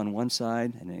went off on one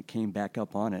side, and then it came back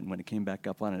up on it, and when it came back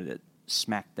up on it, it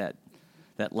smacked that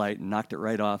light and knocked it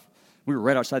right off. We were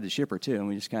right outside the shipper, too, and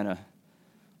we just kind of,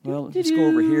 let's go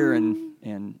over here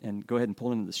and go ahead and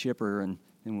pull into the shipper, and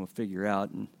then we'll figure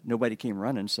out. And nobody came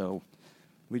running, so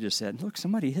we just said, look,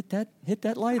 somebody hit that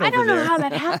light over there. I don't know how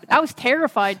that happened. I was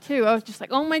terrified, too. I was just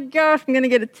like, oh, my gosh, I'm going to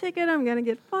get a ticket. I'm going to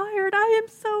get fired. I am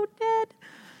so dead.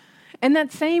 And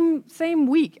that same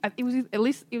week, it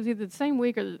was either the same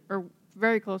week or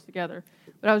very close together,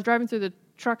 but I was driving through the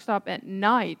truck stop at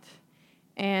night,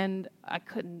 and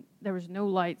there was no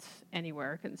lights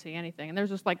anywhere. I couldn't see anything. And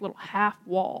there's this little half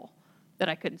wall that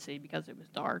I couldn't see because it was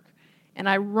dark. And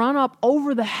I run up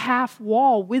over the half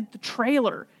wall with the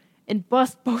trailer and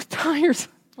bust both tires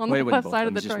on the left side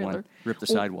of the trailer. Rip the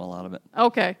sidewall out of it.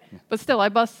 Okay. Yeah. But still, I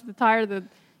busted the tire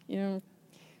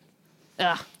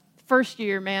first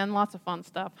year, man, lots of fun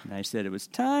stuff. And I said, it was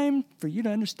time for you to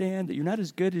understand that you're not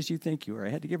as good as you think you are. I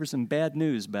had to give her some bad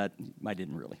news, but I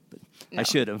didn't really. But no. I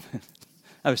should have.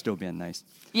 I was still being nice.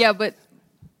 Yeah, but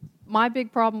my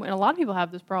big problem, and a lot of people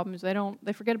have this problem, is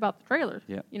they forget about the trailers.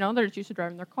 Yeah. They're just used to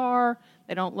driving their car.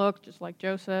 They don't look, just like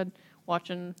Joe said,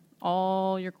 watching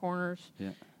all your corners.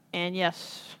 Yeah. And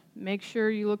yes, make sure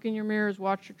you look in your mirrors,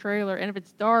 watch your trailer. And if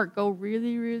it's dark, go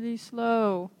really, really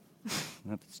slow.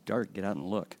 Well, if it's dark, get out and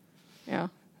look. Yeah.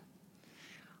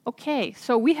 Okay,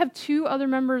 so we have 2 other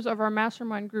members of our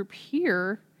mastermind group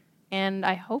here, and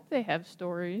I hope they have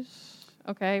stories.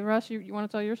 Okay, Russ, you want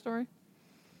to tell your story?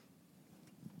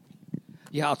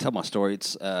 Yeah, I'll tell my story.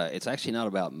 It's actually not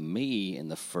about me in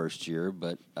the first year,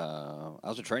 but I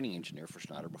was a training engineer for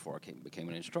Schneider before I became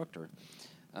an instructor.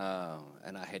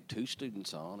 And I had 2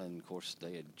 students on, and of course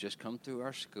they had just come through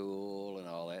our school and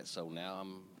all that. So now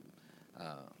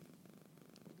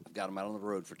I've got them out on the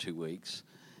road for 2 weeks.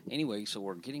 Anyway, so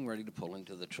we're getting ready to pull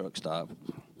into the truck stop.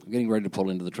 We're getting ready to pull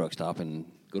into the truck stop and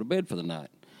go to bed for the night.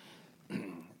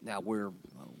 Now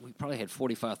we probably had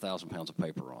 45,000 pounds of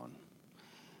paper on.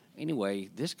 Anyway,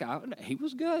 this guy, he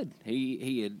was good.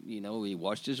 He had, he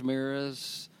washed his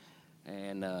mirrors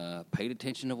and paid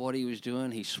attention to what he was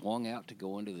doing. He swung out to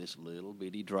go into this little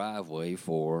bitty driveway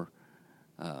for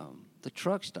the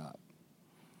truck stop.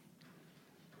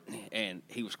 And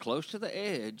he was close to the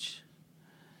edge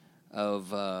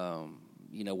of,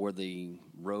 where the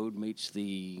road meets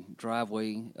the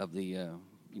driveway of the,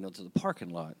 to the parking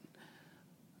lot.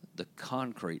 The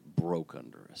concrete broke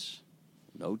under us.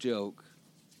 No joke.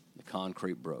 The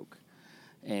concrete broke.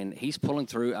 And he's pulling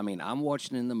through. I mean, I'm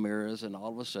watching in the mirrors, and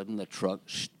all of a sudden the truck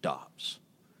stops.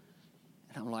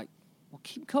 And I'm like, well,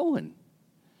 keep going.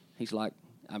 He's like,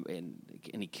 and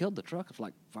he killed the truck. I was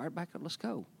like, fire it back up, let's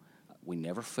go. We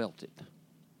never felt it.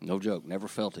 No joke, never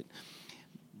felt it.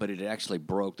 But it actually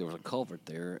broke. There was a culvert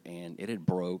there, and it had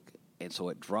broke, and so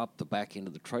it dropped the back end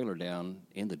of the trailer down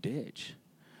in the ditch.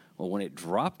 Well, when it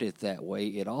dropped it that way,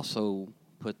 it also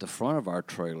put the front of our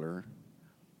trailer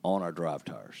on our drive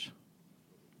tires.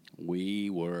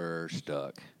 We were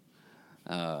stuck.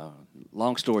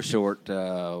 Long story short,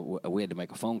 we had to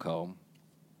make a phone call,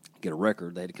 get a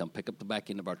record. They had to come pick up the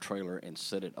back end of our trailer and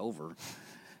set it over.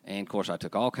 And, of course, I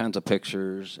took all kinds of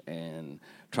pictures and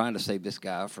trying to save this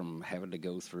guy from having to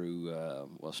go through,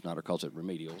 Schneider calls it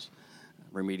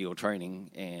remedial training,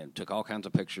 and took all kinds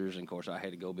of pictures. And, of course, I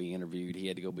had to go be interviewed. He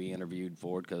had to go be interviewed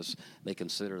for it because they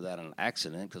consider that an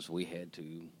accident because we had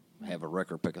to have a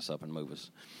wrecker pick us up and move us.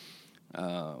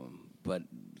 But,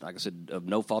 like I said, of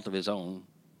no fault of his own,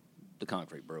 the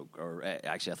concrete broke. Or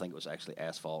actually, I think it was actually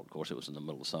asphalt. Of course, it was in the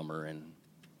middle of summer, and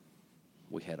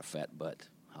we had a fat butt.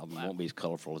 I won't be as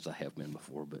colorful as I have been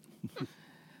before,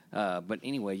 but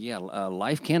anyway, yeah,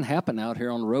 life can happen out here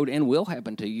on the road and will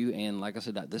happen to you. And like I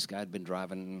said, this guy had been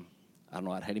driving, I don't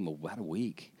know, I'd had him about a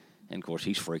week. And, of course,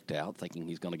 he's freaked out thinking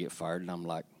he's going to get fired. And I'm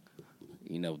like,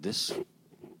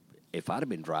 if I'd have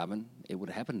been driving, it would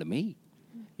have happened to me.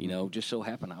 Just so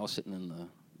happened I was sitting in the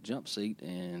jump seat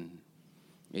and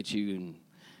it's you. And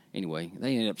anyway,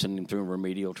 they ended up sending him through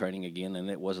remedial training again, and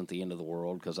it wasn't the end of the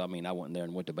world because, I went there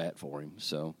and went to bat for him.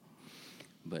 So,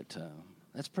 but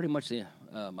that's pretty much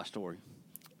my story.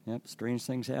 Yep, strange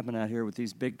things happen out here with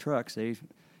these big trucks. It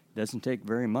doesn't take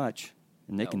very much,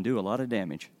 and they can do a lot of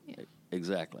damage. Yeah.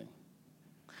 Exactly.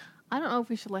 I don't know if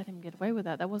we should let him get away with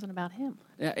that. That wasn't about him.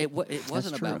 Yeah, it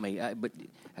wasn't about me. But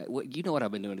you know what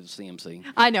I've been doing at the CMC.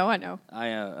 I know.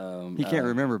 He can't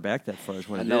remember back that far. Is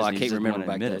what it no, is, I can't remember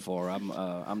back that it. far.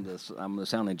 I'm the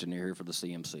sound engineer here for the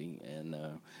CMC, and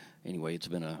anyway, it's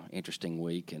been an interesting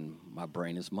week, and my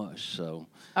brain is mush. So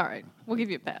all right, we'll give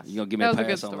you a pass. You gonna give me a pass a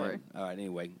good on story. that? All right.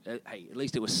 Anyway, hey, at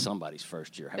least it was somebody's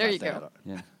first year. How there about you that? go.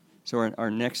 Yeah. So our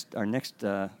next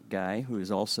guy, who is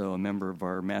also a member of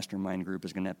our mastermind group,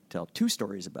 is going to have to tell 2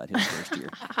 stories about his first year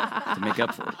to make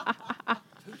up for it.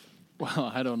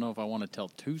 Well, I don't know if I want to tell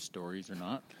 2 stories or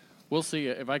not. We'll see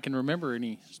if I can remember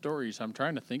any stories. I'm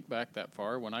trying to think back that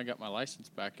far. When I got my license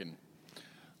back in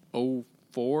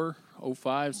 04,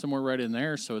 05, somewhere right in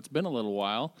there. So it's been a little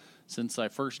while since I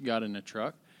first got in a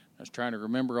truck. I was trying to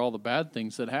remember all the bad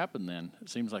things that happened then. It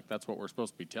seems like that's what we're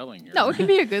supposed to be telling here. No, it can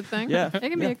be a good thing. Yeah. It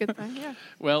can be a good thing, yeah.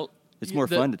 Well, It's more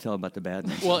fun to tell about the bad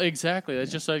things. Well, exactly.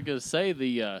 That's just what I was going to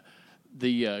say.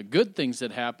 The good things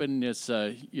that happened is,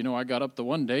 I got up the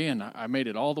one day and I made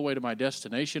it all the way to my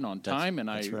destination on time, and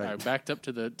that's right. I backed up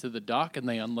to the dock and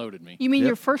they unloaded me. You mean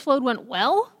your first load went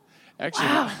well?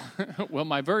 Actually, well,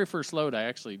 my very first load, I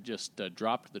actually just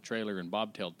dropped the trailer and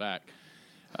bobtailed back.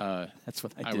 That's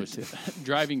what I did was too.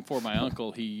 driving for my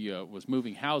uncle. He was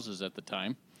moving houses at the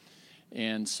time,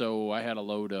 and so I had a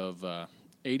load of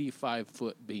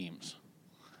 85-foot beams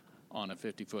on a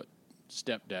 50-foot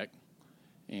step deck,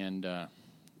 and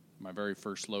my very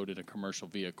first load in a commercial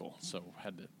vehicle. So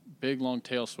had the big long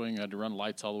tail swing. I had to run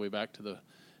lights all the way back to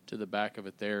the back of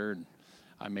it there, and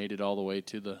I made it all the way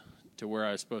to where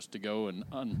I was supposed to go and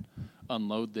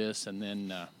unload this, and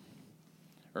then.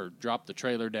 Or dropped the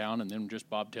trailer down and then just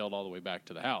bobtailed all the way back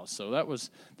to the house. So that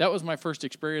was my first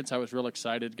experience. I was real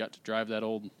excited. Got to drive that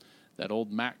old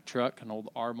Mack truck, an old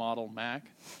R model Mack.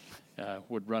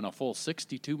 Would run a full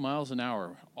 62 miles an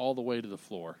hour all the way to the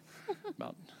floor.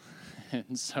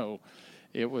 And so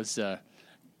it was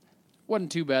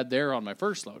wasn't too bad there on my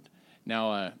first load.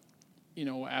 Now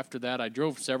after that, I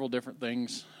drove several different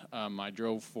things. I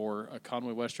drove for a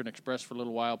Conway Western Express for a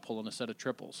little while, pulling a set of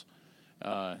triples.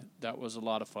 That was a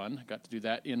lot of fun. I got to do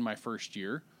that in my first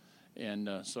year. And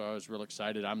so I was real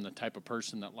excited. I'm the type of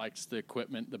person that likes the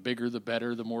equipment. The bigger, the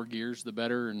better. The more gears, the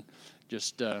better. And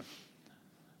just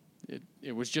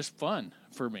it was just fun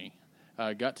for me.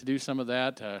 Got to do some of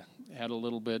that. Had a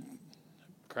little bit,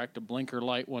 cracked a blinker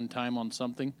light one time on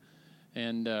something.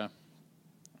 And,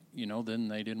 then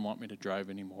they didn't want me to drive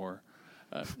anymore.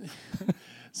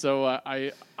 So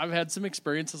I've had some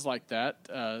experiences like that,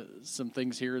 some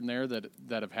things here and there that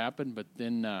have happened, but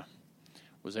then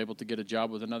was able to get a job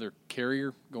with another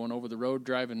carrier, going over the road,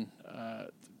 driving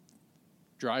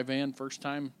dry van, first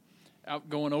time out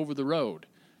going over the road.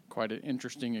 Quite an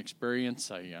interesting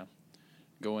experience. I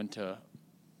go into,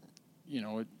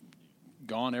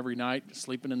 gone every night,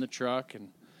 sleeping in the truck, and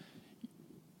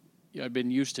I've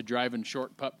been used to driving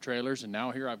short pup trailers, and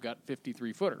now here I've got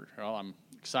 53-footer. Well, I'm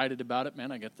excited about it,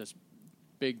 man. I got this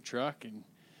big truck, and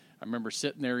I remember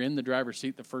sitting there in the driver's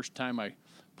seat the first time I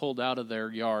pulled out of their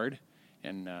yard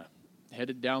and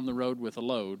headed down the road with a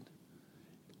load.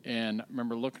 And I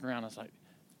remember looking around, I was like,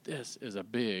 this is a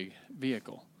big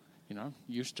vehicle.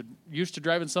 Used to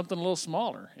driving something a little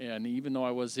smaller. And even though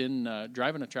I was in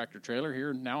driving a tractor trailer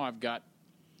here, now I've got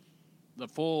the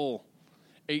full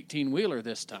 18-wheeler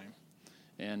this time.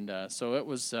 And so it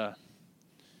was, I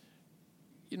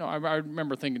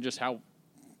remember thinking just how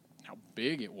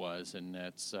big it was, and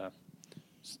it's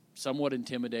somewhat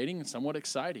intimidating and somewhat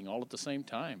exciting all at the same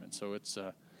time. And so it's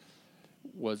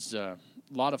was a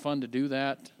lot of fun to do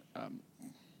that.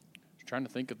 Trying to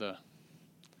think of the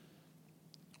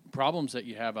problems that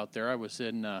you have out there. I was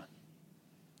in a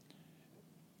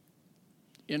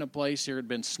place here. It had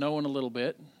been snowing a little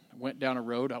bit. Went down a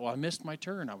road. Well, I missed my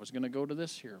turn. I was going to go to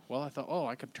this here. Well, I thought,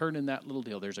 I could turn in that little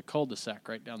deal. There's a cul-de-sac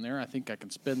right down there. I think I can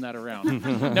spin that around.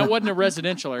 Now, it wasn't a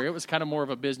residential area. It was kind of more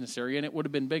of a business area, and it would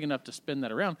have been big enough to spin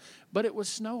that around. But it was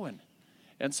snowing,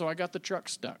 and so I got the truck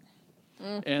stuck.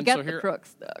 And got so here the truck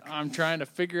stuck. I'm trying to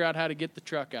figure out how to get the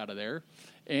truck out of there,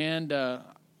 and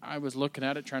I was looking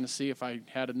at it, trying to see if I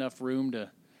had enough room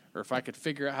or if I could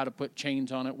figure out how to put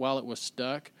chains on it while it was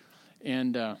stuck,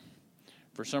 and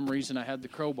for some reason, I had the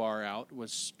crowbar out,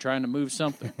 was trying to move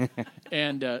something.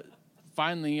 And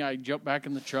finally, I jumped back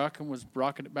in the truck and was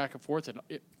rocking it back and forth, and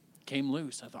it came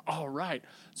loose. I thought, all right.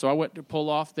 So I went to pull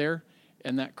off there,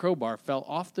 and that crowbar fell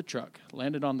off the truck,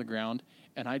 landed on the ground,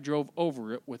 and I drove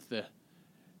over it with the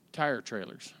tire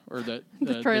trailers, or the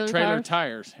trailer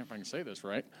tires, if I can say this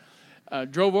right.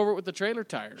 Drove over it with the trailer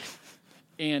tires,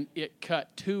 and it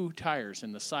cut 2 tires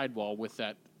in the sidewall with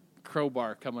that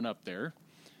crowbar coming up there.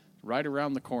 Right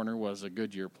around the corner was a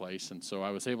Goodyear place, and so I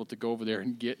was able to go over there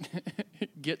and get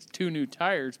 2 new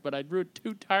tires, but I drew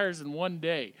 2 tires in one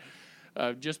day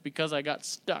just because I got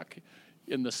stuck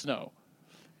in the snow.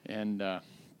 And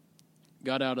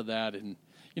got out of that. And,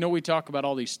 we talk about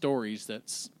all these stories,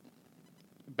 that's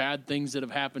bad things that have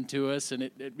happened to us, and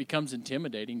it becomes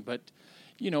intimidating. But,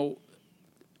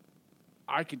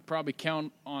 I could probably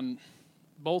count on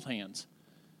both hands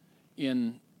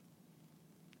in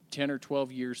 10 or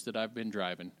 12 years that I've been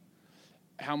driving,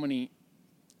 how many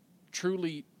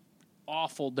truly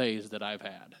awful days that I've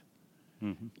had.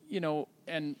 Mm-hmm.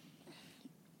 And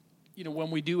when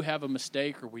we do have a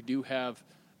mistake or we do have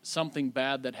something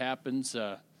bad that happens,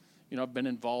 I've been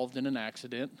involved in an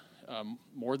accident,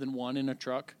 more than one in a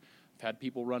truck. I've had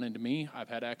people run into me. I've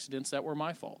had accidents that were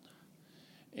my fault.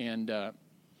 And,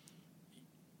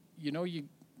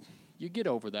 you get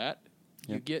over that.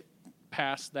 Yep. You get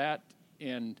past that.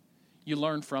 And you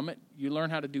learn from it. You learn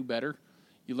how to do better.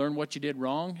 You learn what you did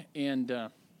wrong. And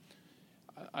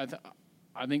I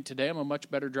think today I'm a much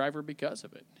better driver because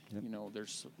of it. Yep.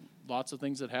 There's lots of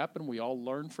things that happen. We all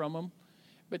learn from them.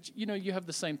 But, you have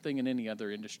the same thing in any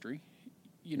other industry.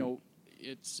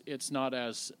 It's not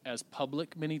as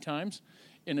public many times.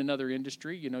 In another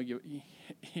industry,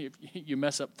 you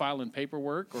mess up filing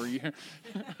paperwork or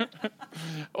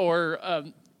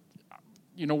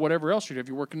whatever else you do. If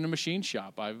you work in a machine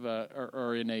shop,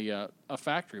 or in a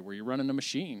factory where you're running a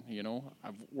machine,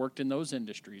 I've worked in those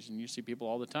industries, and you see people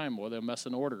all the time. Well, they'll mess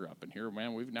an order up, and here,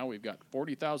 man, we've got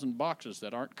 40,000 boxes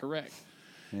that aren't correct.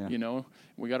 Yeah.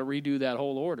 We got to redo that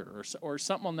whole order, or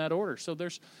something on that order. So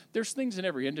there's things in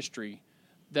every industry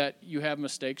that you have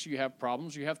mistakes, you have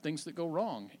problems, you have things that go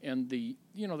wrong, and the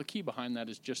key behind that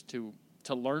is just to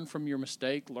learn from your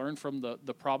mistake, learn from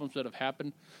the problems that have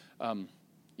happened.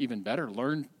 Even better,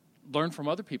 learn from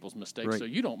other people's mistakes, right, so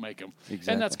you don't make them.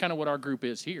 Exactly. And that's kind of what our group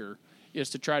is here, is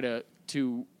to try to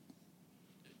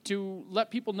to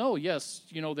let people know, yes,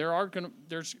 there are going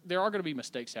to be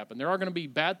mistakes happen. There are going to be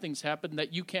bad things happen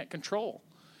that you can't control,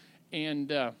 and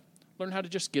learn how to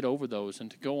just get over those and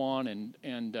to go on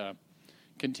and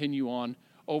continue on.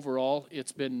 Overall,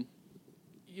 it's been,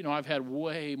 I've had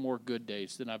way more good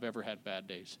days than I've ever had bad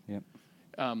days. Yep.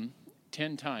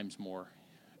 10 times more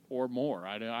or more.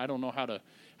 I don't know how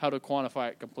to quantify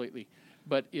it completely,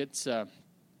 but it's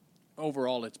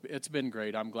overall it's been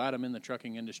great. I'm glad I'm in the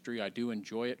trucking industry. I do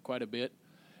enjoy it quite a bit.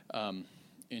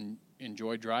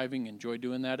 Enjoy driving, enjoy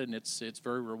doing that, and it's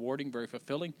very rewarding, very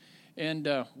fulfilling. And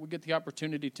we get the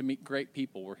opportunity to meet great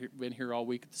people. We've been here all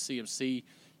week at the CMC,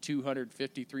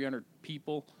 250, 300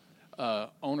 people,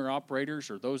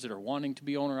 owner-operators or those that are wanting to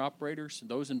be owner-operators,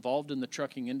 those involved in the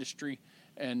trucking industry,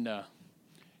 and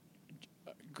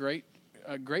great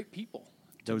people.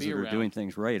 Those that are doing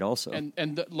things right also.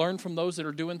 And learn from those that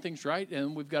are doing things right.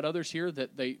 And we've got others here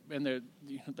that they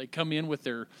come in with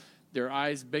their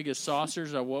eyes big as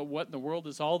saucers. What in the world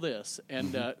is all this?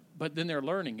 And but then they're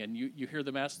learning, and you hear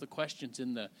them ask the questions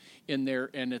in there,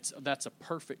 and that's a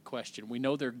perfect question. We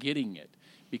know they're getting it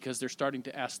because they're starting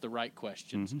to ask the right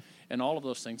questions, and all of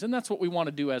those things. And that's what we want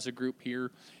to do as a group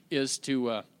here, is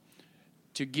to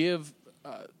give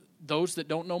those that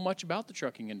don't know much about the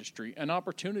trucking industry an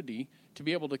opportunity to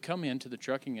be able to come into the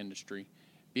trucking industry,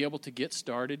 be able to get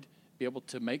started, be able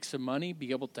to make some money, be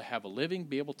able to have a living,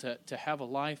 be able to have a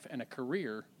life and a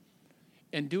career,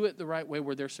 and do it the right way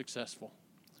where they're successful,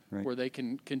 where they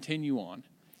can continue on.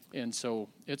 And so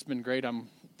it's been great. I'm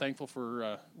thankful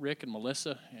for Rick and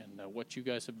Melissa and what you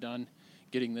guys have done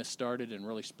getting this started and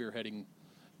really spearheading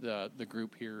the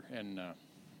group here and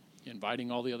inviting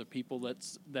all the other people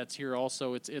that's here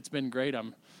also. It's been great.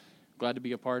 I'm glad to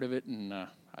be a part of it, and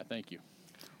I thank you.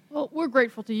 Well, we're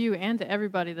grateful to you and to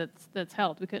everybody that's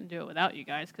helped. We couldn't do it without you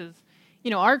guys because,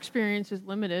 our experience is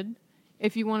limited.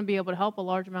 If you want to be able to help a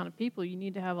large amount of people, you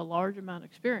need to have a large amount of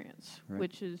experience,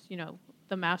 which is,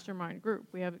 the mastermind group.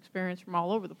 We have experience from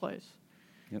all over the place.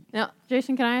 Yep. Now,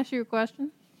 Jason, can I ask you a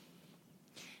question?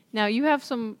 Now, you have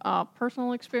some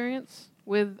personal experience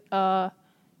with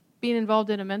being involved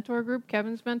in a mentor group,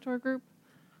 Kevin's mentor group.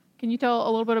 Can you tell a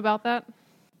little bit about that?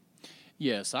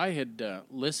 Yes, I had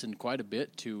listened quite a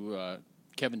bit to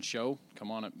Kevin's show,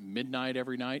 come on at midnight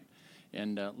every night,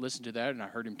 and listened to that, and I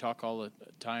heard him talk all the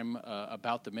time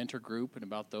about the mentor group and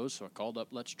about those, so I called up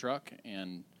Let's Truck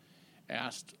and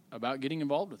asked about getting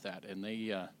involved with that, and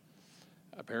they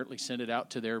apparently sent it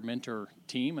out to their mentor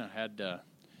team. I had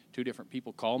 2 different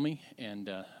people call me, and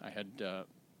I had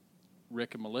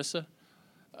Rick and Melissa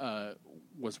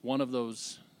was one of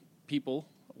those people,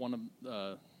 one of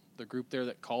the group there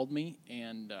that called me,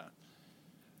 and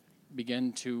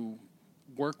began to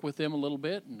work with them a little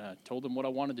bit, and told them what I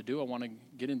wanted to do. I want to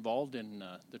get involved in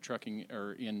the trucking,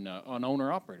 or in an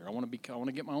owner operator. I want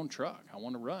to get my own truck. I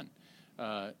want to run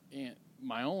and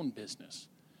my own business.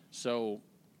 So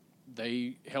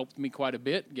they helped me quite a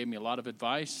bit, gave me a lot of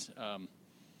advice.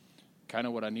 Kind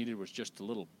of what I needed was just a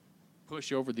little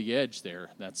push over the edge there.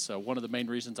 That's one of the main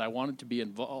reasons I wanted to be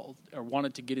involved, or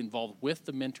wanted to get involved with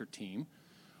the mentor team,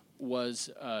 was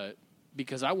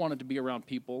because I wanted to be around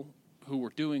people who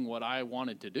were doing what I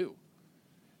wanted to do.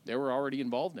 They were already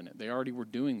involved in it. They already were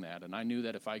doing that. And I knew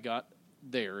that if I got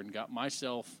there and got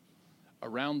myself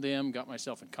around them, got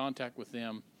myself in contact with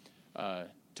them,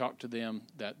 talked to them,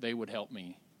 that they would help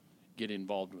me get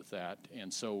involved with that.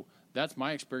 And so that's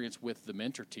my experience with the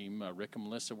mentor team. Rick and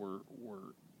Melissa were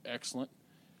excellent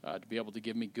to be able to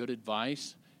give me good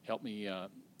advice, help me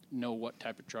know what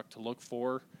type of truck to look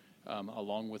for,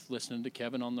 along with listening to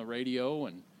Kevin on the radio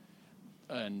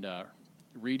and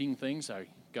reading things. I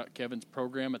got Kevin's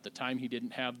program at the time. He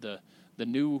didn't have the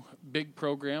new big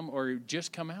program, or it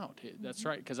just come out. That's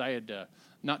right, because I had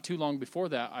not too long before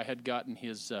that I had gotten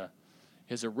his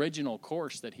original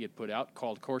course that he had put out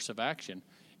called Course of Action,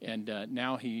 and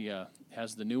now he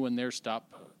has the new one there.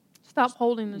 Stop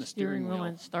holding the steering wheel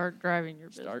and start driving your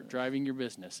business. Start driving your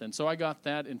business. And so I got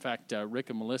that. In fact, Rick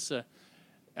and Melissa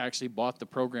actually bought the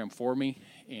program for me,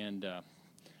 and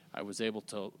I was able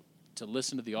to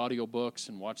listen to the audiobooks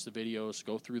and watch the videos,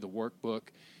 go through the workbook,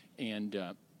 and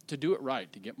to do it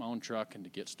right, to get my own truck and to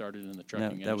get started in the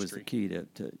trucking industry. That was the key to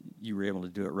you were able to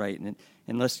do it right.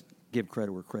 And let's give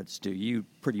credit where credit's due. You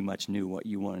pretty much knew what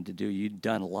you wanted to do. You'd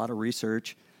done a lot of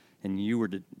research, and you were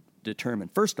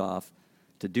determined, first off,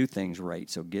 to do things right.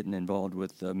 So getting involved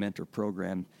with the mentor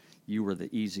program, you were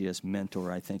the easiest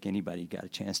mentor I think anybody got a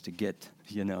chance to get,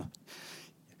 I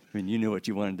mean, you knew what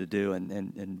you wanted to do,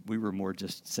 and we were more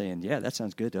just saying, yeah, that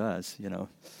sounds good to us,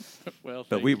 Well,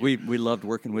 but we loved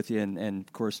working with you, and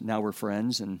of course now we're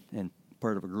friends, and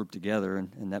part of a group together,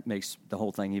 and that makes the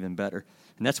whole thing even better.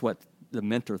 And that's what the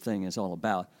mentor thing is all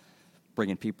about,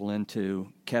 bringing people into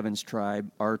Kevin's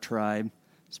tribe, our tribe.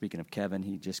 Speaking of Kevin,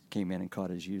 he just came in and caught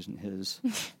us using his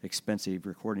expensive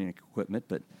recording equipment,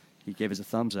 but he gave us a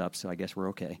thumbs up, so I guess we're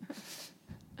okay.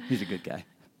 He's a good guy.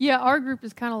 Yeah, our group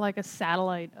is kind of like a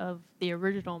satellite of the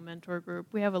original mentor group.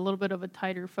 We have a little bit of a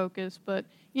tighter focus, but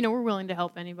we're willing to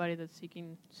help anybody that's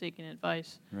seeking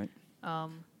advice. Right.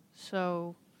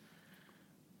 So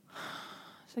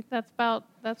I think that's about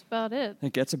it. I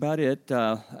think that's about it.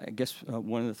 I guess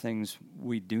one of the things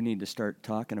we do need to start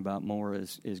talking about more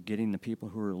is getting the people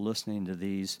who are listening to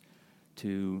these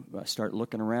to start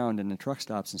looking around in the truck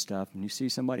stops and stuff. And you see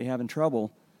somebody having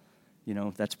trouble,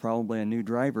 if that's probably a new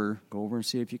driver, go over and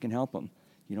see if you can help them.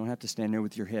 You don't have to stand there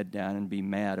with your head down and be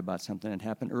mad about something that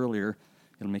happened earlier.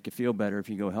 It'll make you feel better if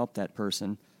you go help that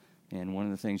person. And one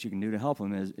of the things you can do to help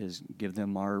them is give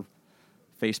them our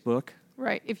Facebook.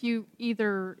 Right. If you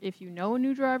know a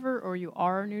new driver or you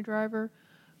are a new driver,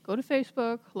 go to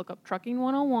Facebook, look up Trucking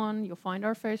 101. You'll find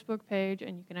our Facebook page,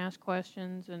 and you can ask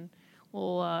questions. And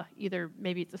we'll either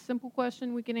maybe it's a simple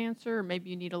question we can answer, or maybe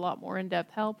you need a lot more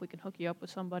in-depth help. We can hook you up with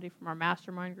somebody from our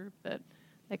mastermind group that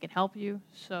can help you.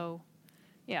 So,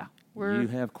 yeah, you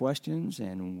have questions,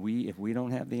 and if we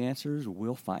don't have the answers,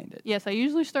 we'll find it. Yes, I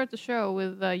usually start the show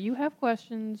with you have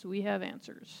questions, we have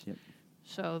answers. Yep.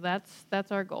 So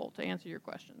that's our goal, to answer your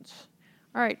questions.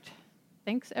 All right.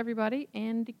 Thanks, everybody,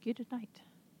 and good night.